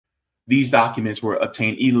These documents were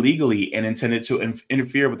obtained illegally and intended to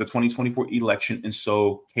interfere with the 2024 election and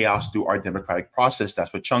sow chaos through our democratic process.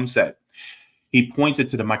 That's what Chung said. He pointed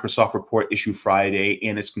to the Microsoft report issued Friday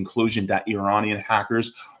and its conclusion that Iranian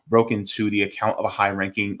hackers broke into the account of a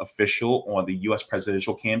high-ranking official on the U.S.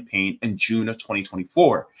 presidential campaign in June of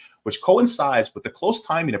 2024, which coincides with the close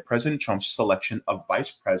timing of President Trump's selection of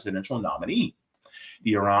vice presidential nominee.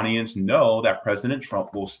 The Iranians know that President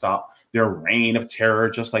Trump will stop their reign of terror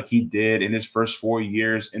just like he did in his first 4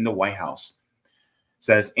 years in the White House.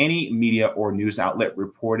 Says any media or news outlet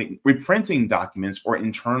reprinting documents or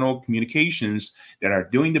internal communications that are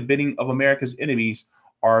doing the bidding of America's enemies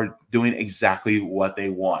are doing exactly what they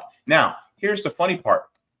want. Now, here's the funny part.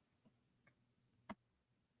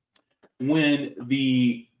 When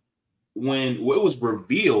it was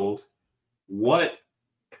revealed what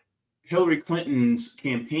Hillary Clinton's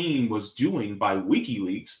campaign was doing by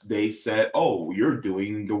WikiLeaks, they said, oh, you're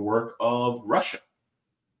doing the work of Russia.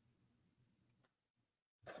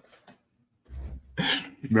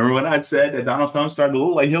 Remember when I said that Donald Trump started to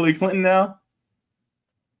look like Hillary Clinton now?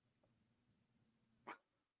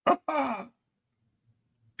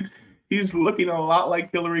 He's looking a lot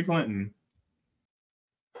like Hillary Clinton.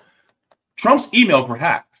 Trump's emails were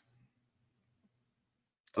hacked.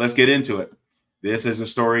 Let's get into it. This is a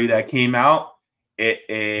story that came out.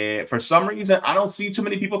 For some reason, I don't see too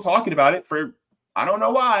many people talking about it. I don't know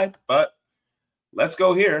why, but let's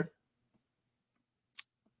go here.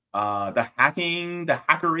 The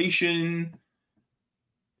hackeration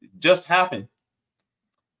just happened.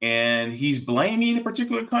 And he's blaming a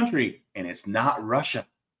particular country, and it's not Russia.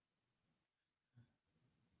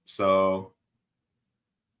 So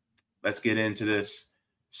let's get into this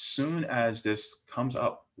soon as this comes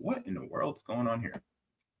up. What in the world is going on here?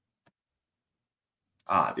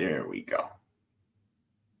 Ah, there we go.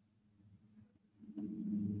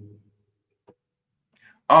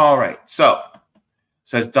 All right. So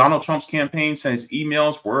says Donald Trump's campaign says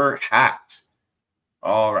emails were hacked.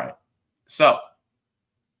 All right. So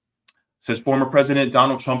says former President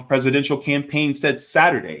Donald Trump's presidential campaign said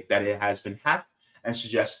Saturday that it has been hacked and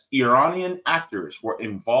suggests Iranian actors were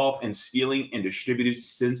involved in stealing and distributing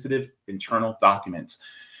sensitive internal documents.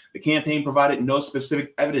 The campaign provided no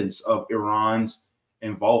specific evidence of Iran's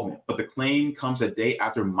involvement, but the claim comes a day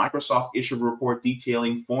after Microsoft issued a report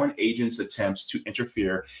detailing foreign agents' attempts to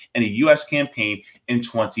interfere in a U.S. campaign in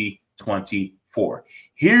 2024.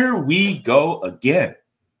 Here we go again.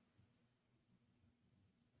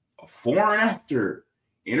 A foreign actor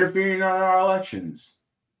interfering in our elections.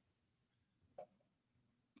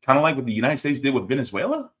 Kind of like what the United States did with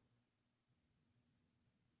Venezuela.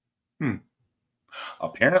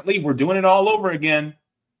 Apparently, we're doing it all over again.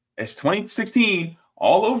 It's 2016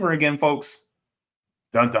 all over again, folks.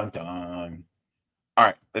 Dun, dun, dun. All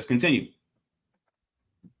right, let's continue.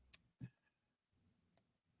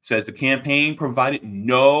 Says the campaign provided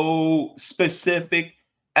no specific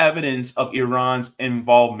evidence of Iran's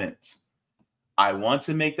involvement. I want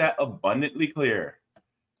to make that abundantly clear.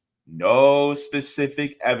 No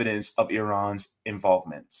specific evidence of Iran's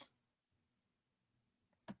involvement.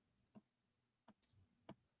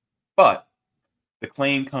 But the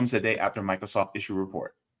claim comes a day after Microsoft issued a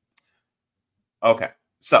report. Okay,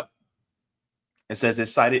 so it says it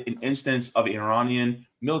cited an instance of an Iranian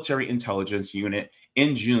military intelligence unit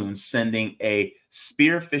in June sending a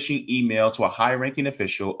spear phishing email to a high-ranking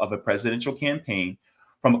official of a presidential campaign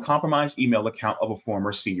from a compromised email account of a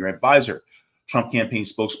former senior advisor. Trump campaign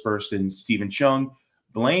spokesperson Stephen Chung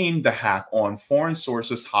blamed the hack on foreign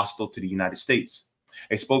sources hostile to the United States.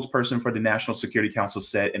 A spokesperson for the National Security Council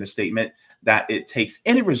said in a statement that it takes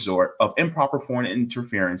any resort of improper foreign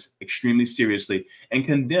interference extremely seriously and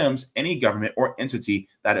condemns any government or entity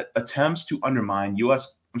that attempts to undermine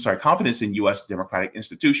confidence in U.S. democratic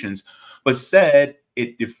institutions, but said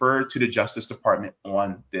it deferred to the Justice Department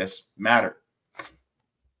on this matter.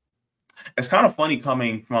 It's kind of funny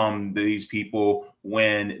coming from these people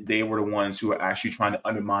when they were the ones who were actually trying to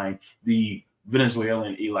undermine the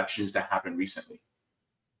Venezuelan elections that happened recently.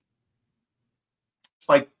 It's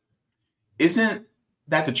like, isn't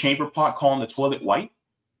that the chamber pot calling the toilet white?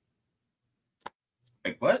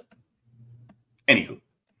 Like, what? Anywho,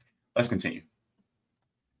 let's continue.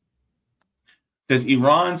 Does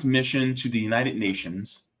Iran's mission to the United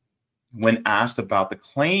Nations, when asked about the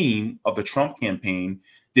claim of the Trump campaign,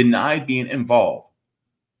 denied being involved?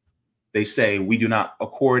 They say we do not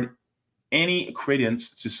accord any credence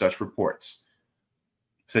to such reports.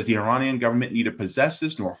 Says the Iranian government neither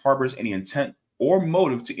possesses nor harbors any intent or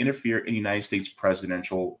motive to interfere in the United States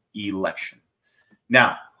presidential election.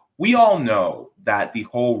 Now, we all know that the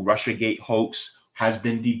whole Russiagate hoax has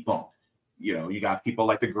been debunked. you got people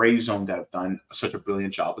like the Gray Zone that have done such a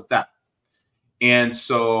brilliant job with that. And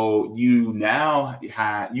so you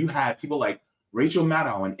had people like Rachel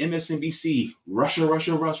Maddow and MSNBC,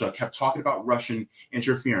 Russia, kept talking about Russian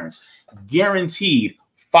interference. Guaranteed,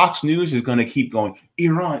 Fox News is going to keep going,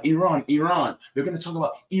 Iran. They're going to talk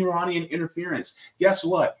about Iranian interference. Guess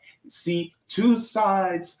what? See, two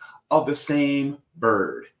sides of the same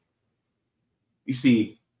bird. You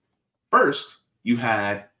see, first, you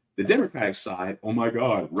had the Democratic side. Oh my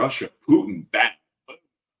God, Russia, Putin, bad.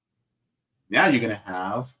 Now you're going to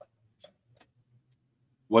have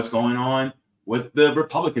what's going on with the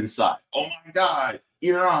Republican side. Oh my God,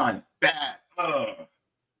 Iran, bad.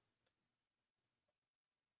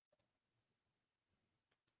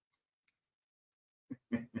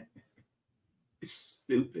 It's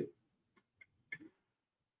stupid.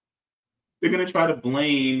 They're going to try to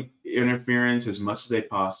blame interference as much as they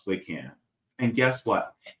possibly can. And guess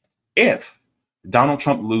what? If Donald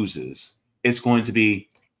Trump loses, it's going to be,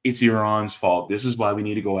 it's Iran's fault. This is why we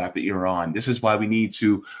need to go after Iran. This is why we need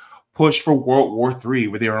to push for World War III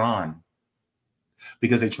with Iran.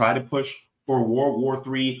 Because they try to push for World War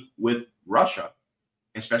III with Russia,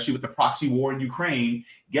 especially with the proxy war in Ukraine.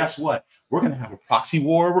 Guess what? We're going to have a proxy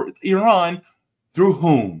war with Iran through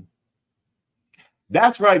whom?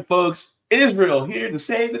 That's right, folks. Israel here to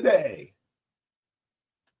save the day.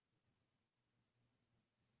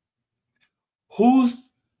 Whose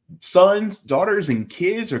sons, daughters, and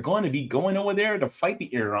kids are going to be going over there to fight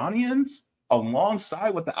the Iranians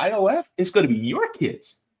alongside with the IOF? It's going to be your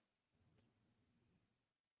kids.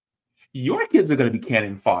 Your kids are going to be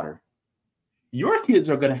cannon fodder. Your kids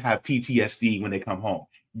are going to have PTSD when they come home.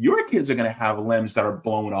 Your kids are going to have limbs that are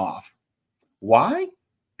blown off. Why?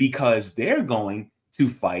 Because they're going to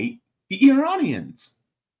fight the Iranians.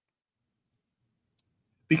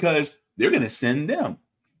 Because they're going to send them.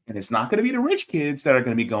 And it's not going to be the rich kids that are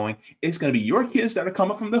going to be going. It's going to be your kids that are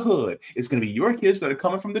coming from the hood. It's going to be your kids that are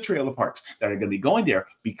coming from the trailer parks that are going to be going there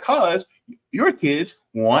because your kids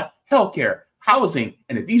want healthcare, housing,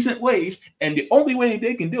 and a decent wage. And the only way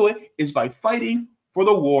they can do it is by fighting for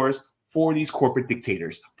the wars for these corporate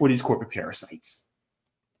dictators, for these corporate parasites.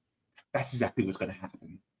 That's exactly what's going to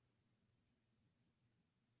happen.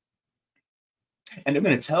 And they're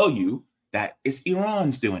going to tell you that it's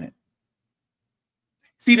Iran's doing it.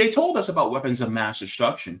 See, they told us about weapons of mass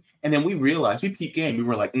destruction, and then we realized, we peeped game, we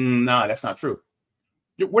were like, nah, that's not true.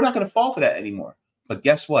 We're not going to fall for that anymore. But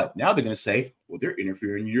guess what? Now they're going to say, well, they're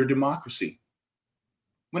interfering in your democracy.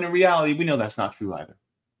 When in reality, we know that's not true either.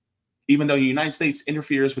 Even though the United States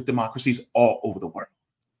interferes with democracies all over the world.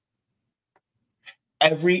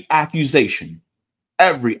 Every accusation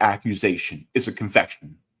is a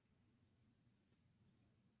confession.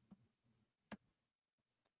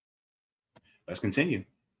 Let's continue.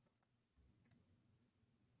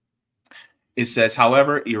 It says,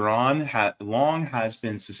 however, Iran long has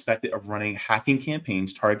been suspected of running hacking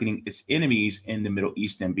campaigns targeting its enemies in the Middle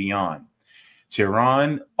East and beyond.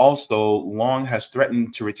 Tehran also long has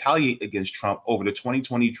threatened to retaliate against Trump over the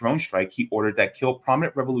 2020 drone strike he ordered that killed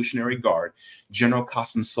prominent Revolutionary Guard General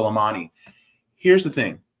Qasem Soleimani. Here's the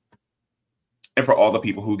thing. And for all the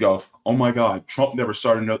people who go, oh my God, Trump never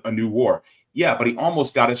started a new war. Yeah, but he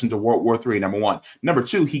almost got us into World War III, number one. Number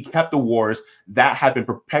two, he kept the wars that had been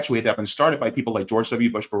perpetuated, that have been started by people like George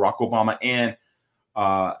W. Bush, Barack Obama, and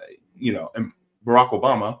Barack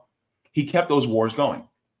Obama. He kept those wars going.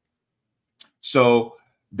 So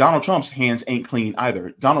Donald Trump's hands ain't clean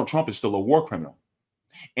either. Donald Trump is still a war criminal.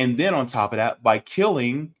 And then on top of that, by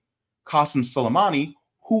killing Qasem Soleimani,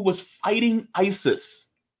 who was fighting ISIS.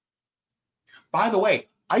 By the way,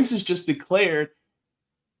 ISIS just declared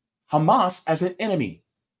Hamas as an enemy.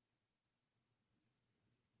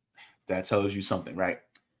 That tells you something, right?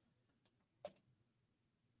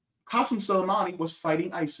 Qasem Soleimani was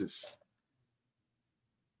fighting ISIS.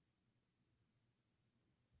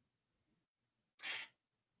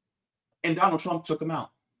 And Donald Trump took him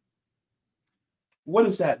out. What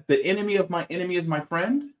is that? The enemy of my enemy is my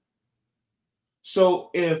friend? So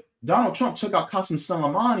if Donald Trump took out Qasem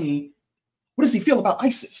Soleimani, what does he feel about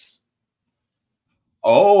ISIS?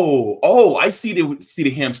 Oh, I see the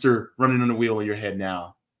hamster running on the wheel in your head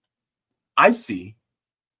now. I see.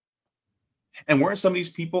 And weren't some of these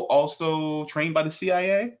people also trained by the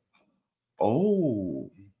CIA? Oh.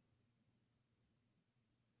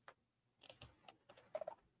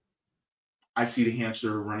 I see the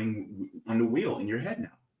hamster running on the wheel in your head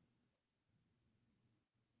now.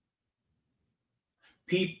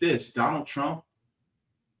 Peep this, Donald Trump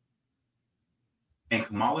and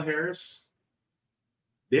Kamala Harris,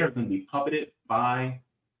 they are going to be puppeted by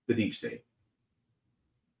the deep state.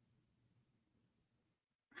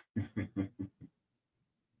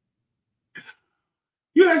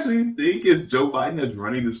 You actually think it's Joe Biden that's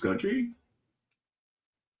running this country?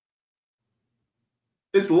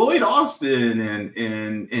 It's Lloyd Austin and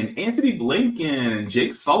Anthony Blinken and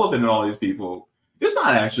Jake Sullivan and all these people. It's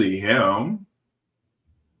not actually him.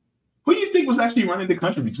 Who do you think was actually running the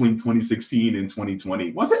country between 2016 and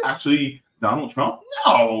 2020? Was it actually Donald Trump?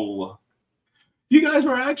 No. You guys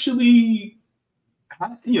were actually,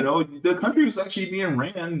 the country was actually being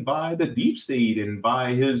ran by the deep state and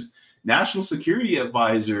by his national security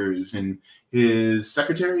advisors and his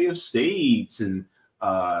secretary of states and,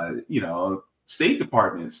 state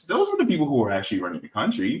departments. Those were the people who were actually running the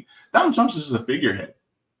country. Donald Trump's just a figurehead.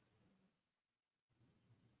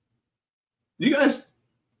 Do you guys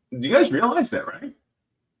realize that, right?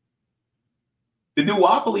 The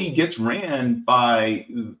duopoly gets ran by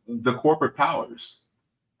the corporate powers.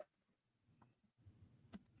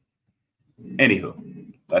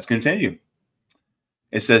 Anywho, let's continue.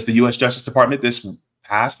 It says the U.S. Justice Department this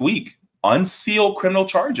past week unsealed criminal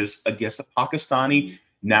charges against a Pakistani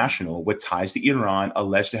national with ties to Iran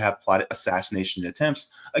alleged to have plotted assassination attempts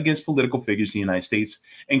against political figures in the United States,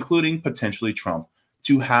 including potentially Trump,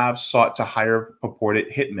 to have sought to hire purported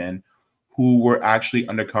hitmen who were actually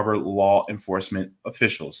undercover law enforcement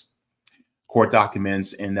officials. Court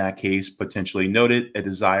documents in that case potentially noted a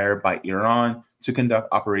desire by Iran to conduct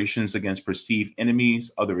operations against perceived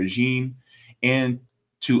enemies of the regime and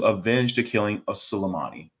to avenge the killing of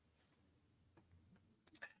Soleimani.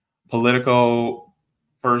 Politico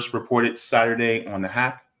first reported Saturday on the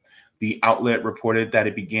hack. The outlet reported that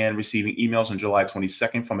it began receiving emails on July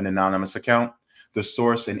 22nd from an anonymous account. The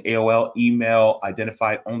source, an AOL email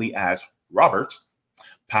identified only as Robert,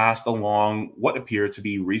 passed along what appeared to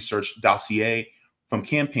be research dossier from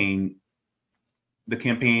campaign. The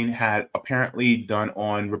campaign had apparently done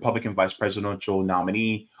on Republican vice presidential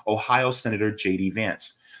nominee, Ohio Senator J.D.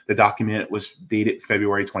 Vance. The document was dated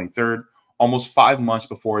February 23rd, almost 5 months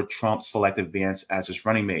before Trump selected Vance as his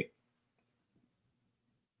running mate.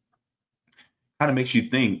 Kind of makes you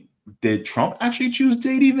think, did Trump actually choose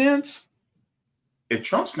J.D. Vance? If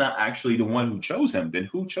Trump's not actually the one who chose him, then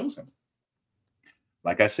who chose him?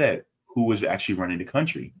 Like I said, who was actually running the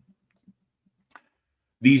country?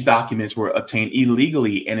 These documents were obtained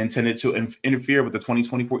illegally and intended to interfere with the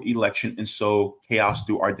 2024 election and sow chaos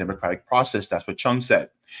through our democratic process. That's what Chung said.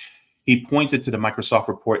 He pointed to the Microsoft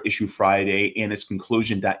report issued Friday and its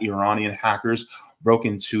conclusion that Iranian hackers broke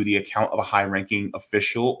into the account of a high-ranking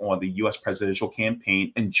official on the U.S. presidential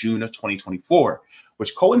campaign in June of 2024,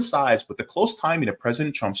 which coincides with the close timing of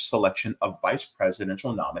President Trump's selection of vice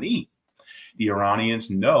presidential nominee. The Iranians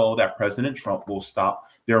know that President Trump will stop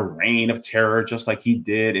their reign of terror just like he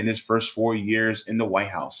did in his first 4 years in the White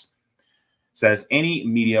House. Says any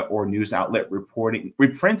media or news outlet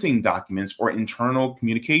reprinting documents or internal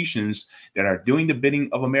communications that are doing the bidding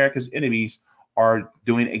of America's enemies are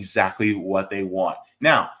doing exactly what they want.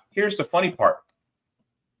 Now, here's the funny part.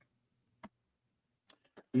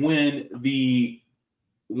 When it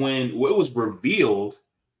was revealed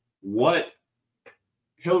what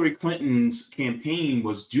Hillary Clinton's campaign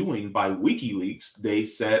was doing by WikiLeaks, they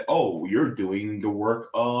said, oh, you're doing the work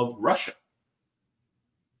of Russia.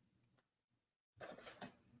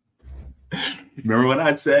 Remember when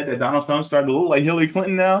I said that Donald Trump started to look like Hillary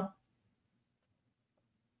Clinton now?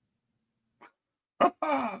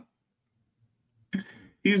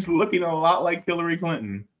 He's looking a lot like Hillary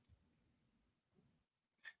Clinton.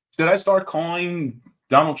 Should I start calling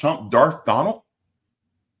Donald Trump Darth Donald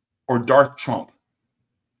or Darth Trump?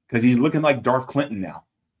 Because he's looking like Darth Clinton now.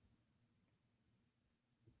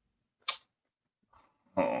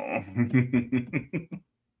 Oh.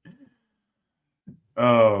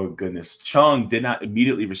 Oh, goodness. Chung did not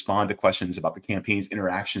immediately respond to questions about the campaign's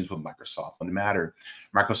interactions with Microsoft on the matter.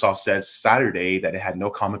 Microsoft said Saturday that it had no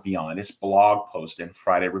comment beyond its blog post and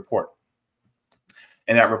Friday report.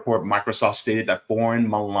 In that report, Microsoft stated that foreign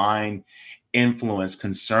malign influence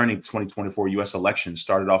concerning 2024 U.S. elections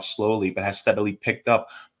started off slowly, but has steadily picked up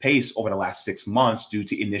pace over the last 6 months due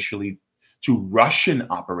to initially to Russian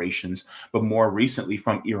operations, but more recently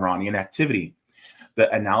from Iranian activity. The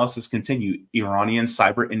analysis continued. Iranian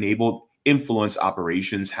cyber-enabled influence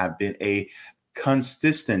operations have been a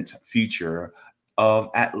consistent feature of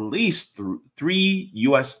at least 3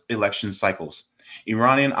 U.S. election cycles.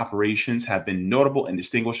 Iranian operations have been notable and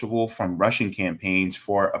distinguishable from Russian campaigns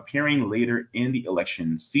for appearing later in the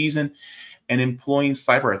election season and employing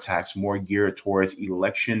cyber attacks more geared towards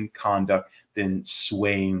election conduct than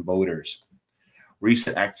swaying voters.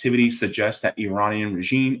 Recent activity suggests that Iranian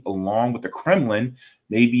regime, along with the Kremlin,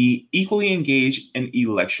 may be equally engaged in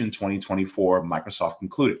election 2024, Microsoft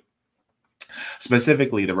concluded.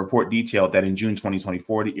 Specifically, the report detailed that in June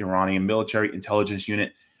 2024, the Iranian military intelligence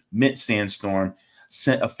unit, Mint Sandstorm,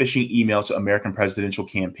 sent a phishing email to American presidential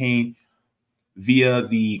campaign via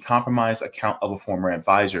the compromised account of a former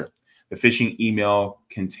advisor. The phishing email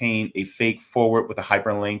contained a fake forward with a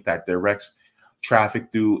hyperlink that directs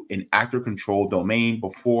traffic through an actor-controlled domain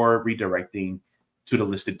before redirecting to the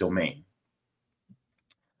listed domain.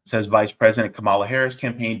 Says Vice President Kamala Harris'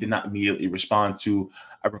 campaign did not immediately respond to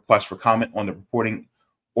a request for comment on the reporting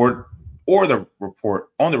or the report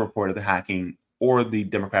of the hacking or the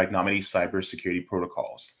Democratic nominee's cybersecurity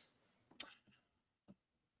protocols.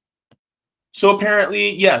 So apparently,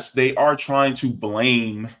 yes, they are trying to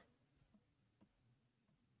blame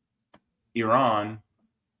Iran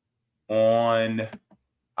on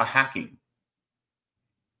a hacking.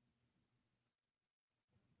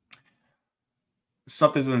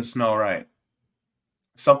 Something doesn't smell right.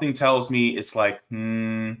 Something tells me it's like,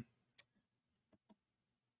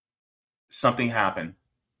 something happened.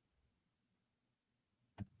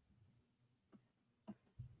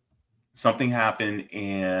 Something happened,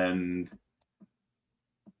 and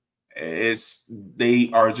they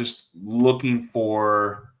are just looking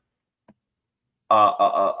for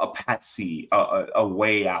a patsy, a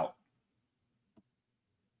way out.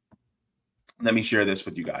 Let me share this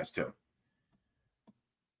with you guys too.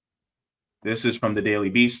 This is from the Daily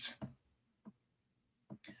Beast.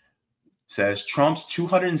 Says Trump's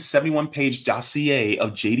 271-page dossier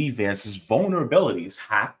of J.D. Vance's vulnerabilities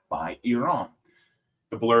hacked by Iran.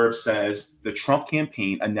 The blurb says the Trump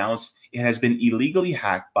campaign announced it has been illegally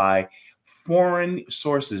hacked by foreign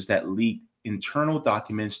sources that leaked internal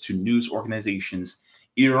documents to news organizations.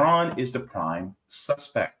 Iran is the prime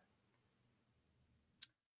suspect.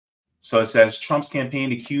 So it says Trump's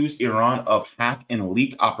campaign accused Iran of hack and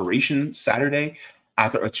leak operation Saturday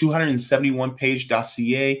after a 271-page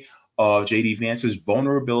dossier of J.D. Vance's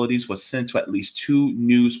vulnerabilities was sent to at least 2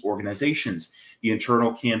 news organizations. The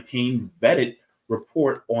internal campaign vetted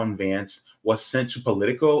report on Vance was sent to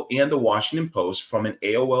Politico and the Washington Post from an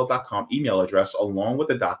AOL.com email address, along with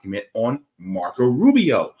a document on Marco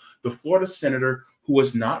Rubio, the Florida senator who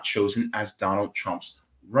was not chosen as Donald Trump's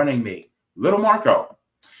running mate. Little Marco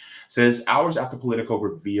says hours after Politico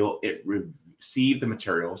revealed it received the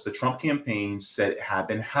materials, the Trump campaign said it had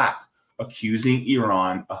been hacked, accusing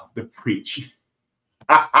Iran of the breach.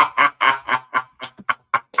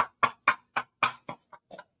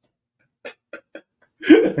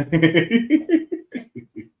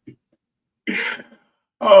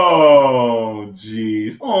 Oh,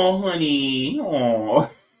 geez. Oh, honey. Oh.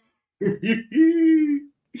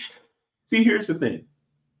 See, here's the thing.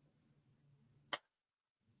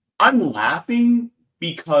 I'm laughing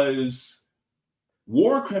because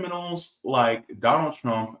war criminals like Donald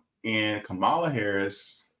Trump and Kamala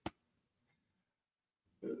Harris,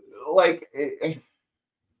 like,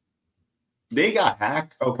 they got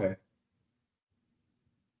hacked. Okay.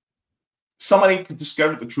 Somebody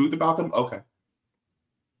discovered the truth about them. Okay.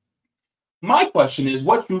 My question is,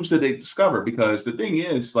 what truths did they discover? Because the thing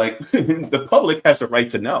is, like, the public has a right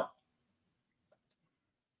to know.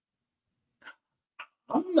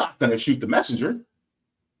 I'm not going to shoot the messenger.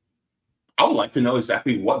 I would like to know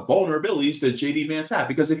exactly what vulnerabilities does J.D. Vance have,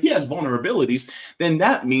 because if he has vulnerabilities, then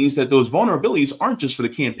that means that those vulnerabilities aren't just for the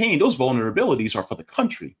campaign. Those vulnerabilities are for the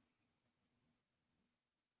country.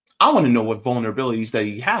 I want to know what vulnerabilities that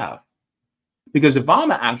he have, because if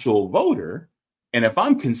I'm an actual voter and if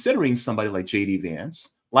I'm considering somebody like J.D.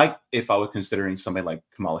 Vance, like if I was considering somebody like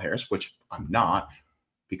Kamala Harris, which I'm not,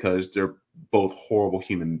 because they're both horrible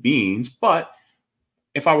human beings, but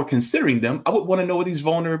if I were considering them, I would want to know what these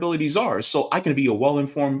vulnerabilities are so I can be a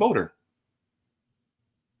well-informed voter.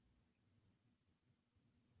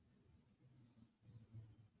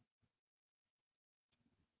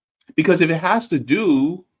 Because if it has to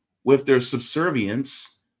do with their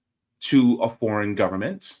subservience to a foreign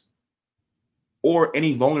government or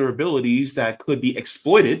any vulnerabilities that could be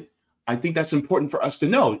exploited, I think that's important for us to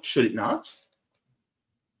know, should it not?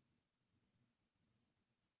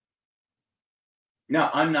 Now,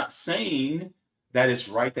 I'm not saying that it's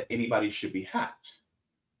right that anybody should be hacked.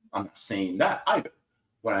 I'm not saying that either.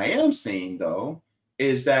 What I am saying, though,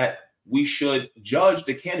 is that we should judge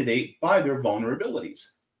the candidate by their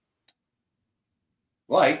vulnerabilities.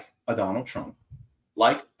 Like a Donald Trump,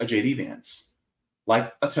 like a J.D. Vance,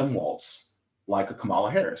 like a Tim Walz, like a Kamala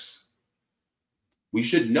Harris. We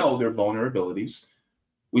should know their vulnerabilities.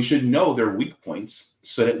 We should know their weak points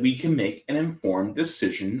so that we can make an informed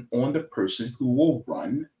decision on the person who will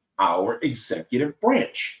run our executive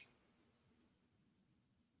branch.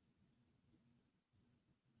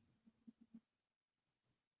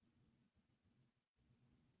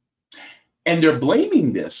 And they're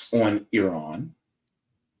blaming this on Iran.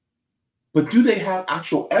 But do they have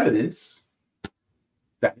actual evidence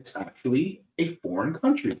that it's actually a foreign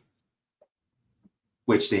country?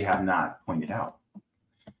 Which they have not pointed out.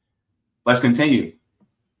 Let's continue.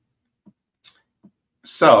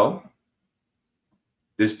 So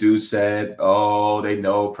this dude said, oh, they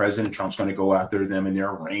know President Trump's going to go after them in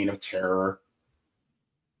their reign of terror.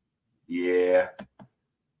 Yeah,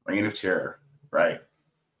 reign of terror, right?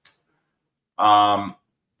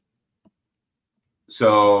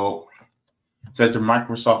 So says the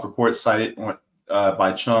Microsoft report cited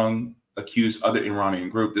by Chung accused other Iranian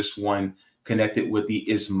group, this one connected with the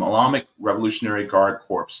Islamic Revolutionary Guard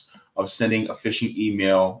Corps, of sending a phishing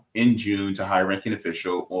email in June to high-ranking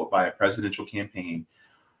official or by a presidential campaign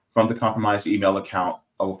from the compromised email account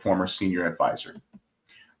of a former senior advisor.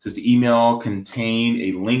 Says the email contained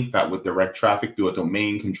a link that would direct traffic through a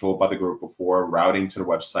domain controlled by the group before routing to the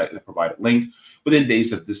website that provided link. Within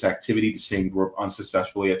days of this activity, the same group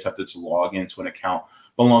unsuccessfully attempted to log into an account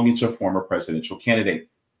belonging to a former presidential candidate.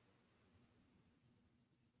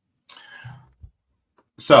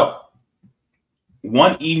 So,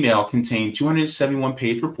 one email contained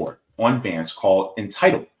 271-page report on Vance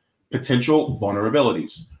entitled Potential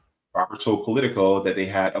Vulnerabilities. Robert told Politico that they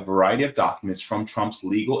had a variety of documents from Trump's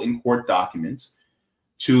legal and court documents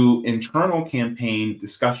to internal campaign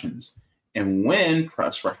discussions. And when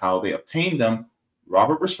pressed for how they obtained them,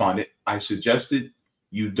 Robert responded, I suggested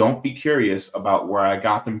you don't be curious about where I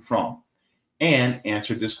got them from, and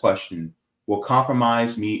answered this question, will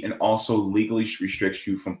compromise me and also legally restricts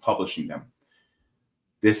you from publishing them.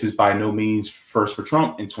 This is by no means first for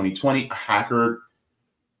Trump. In 2020, a hacker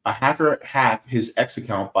hacked his X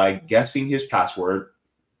account by guessing his password,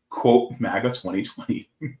 quote, MAGA 2020.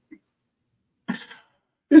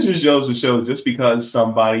 This just goes to show just because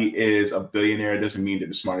somebody is a billionaire doesn't mean they're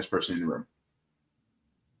the smartest person in the room.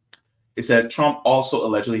 It says Trump also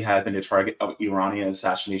allegedly had been the target of an Iranian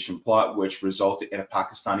assassination plot, which resulted in a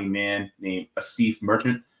Pakistani man named Asif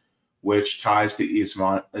Merchant, which ties to the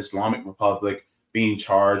Islamic Republic, being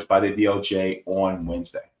charged by the DOJ on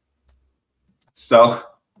Wednesday. So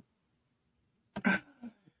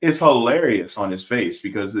it's hilarious on his face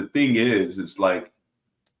because the thing is, it's like,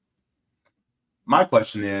 my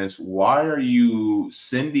question is, why are you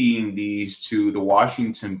sending these to the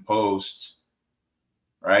Washington Post,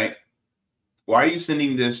 right? Why are you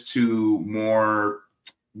sending this to more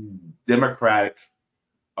Democratic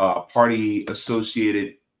Party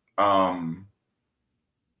associated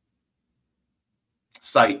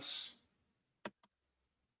sites?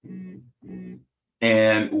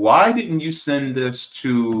 And why didn't you send this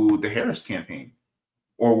to the Harris campaign?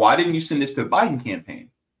 Or why didn't you send this to the Biden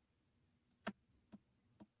campaign?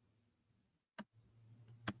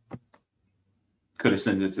 Could have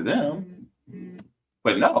sent it to them,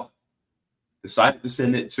 but no. Decided to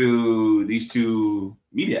send it to these two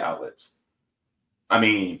media outlets. I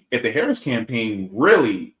mean, if the Harris campaign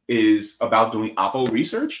really is about doing Oppo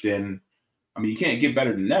research, then, I mean, you can't get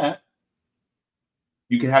better than that.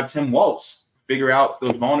 You can have Tim Walz figure out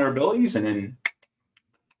those vulnerabilities and then,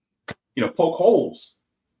 poke holes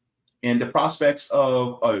in the prospects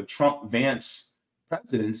of a Trump-Vance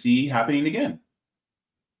presidency happening again.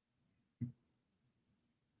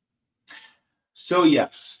 So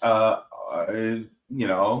yes, not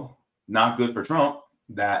good for Trump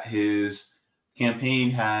that his campaign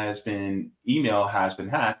email has been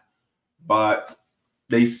hacked, but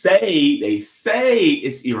they say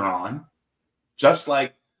it's Iran, just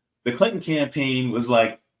like the Clinton campaign was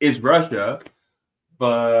like, it's Russia,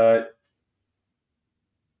 but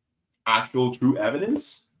actual true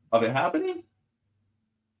evidence of it happening,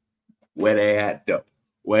 where they at though?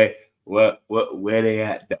 Where they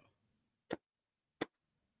at though?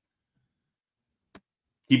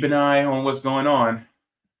 Keep an eye on what's going on.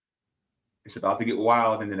 It's about to get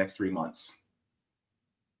wild in the next 3 months.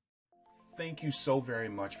 Thank you so very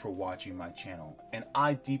much for watching my channel, and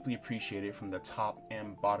I deeply appreciate it from the top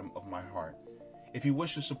and bottom of my heart. If you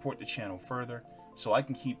wish to support the channel further, so I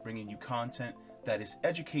can keep bringing you content that is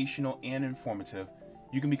educational and informative,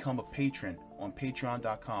 you can become a patron on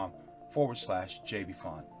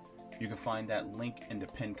patreon.com/Jaybefaunt. You can find that link in the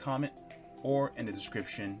pinned comment or in the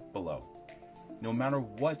description below. No matter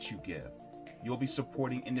what you give, you'll be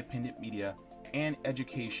supporting independent media and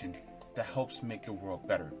education that helps make the world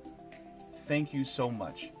better. Thank you so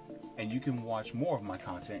much, and you can watch more of my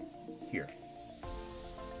content here.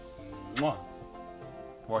 Mwah.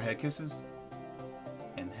 Forehead kisses,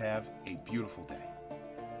 and have a beautiful day.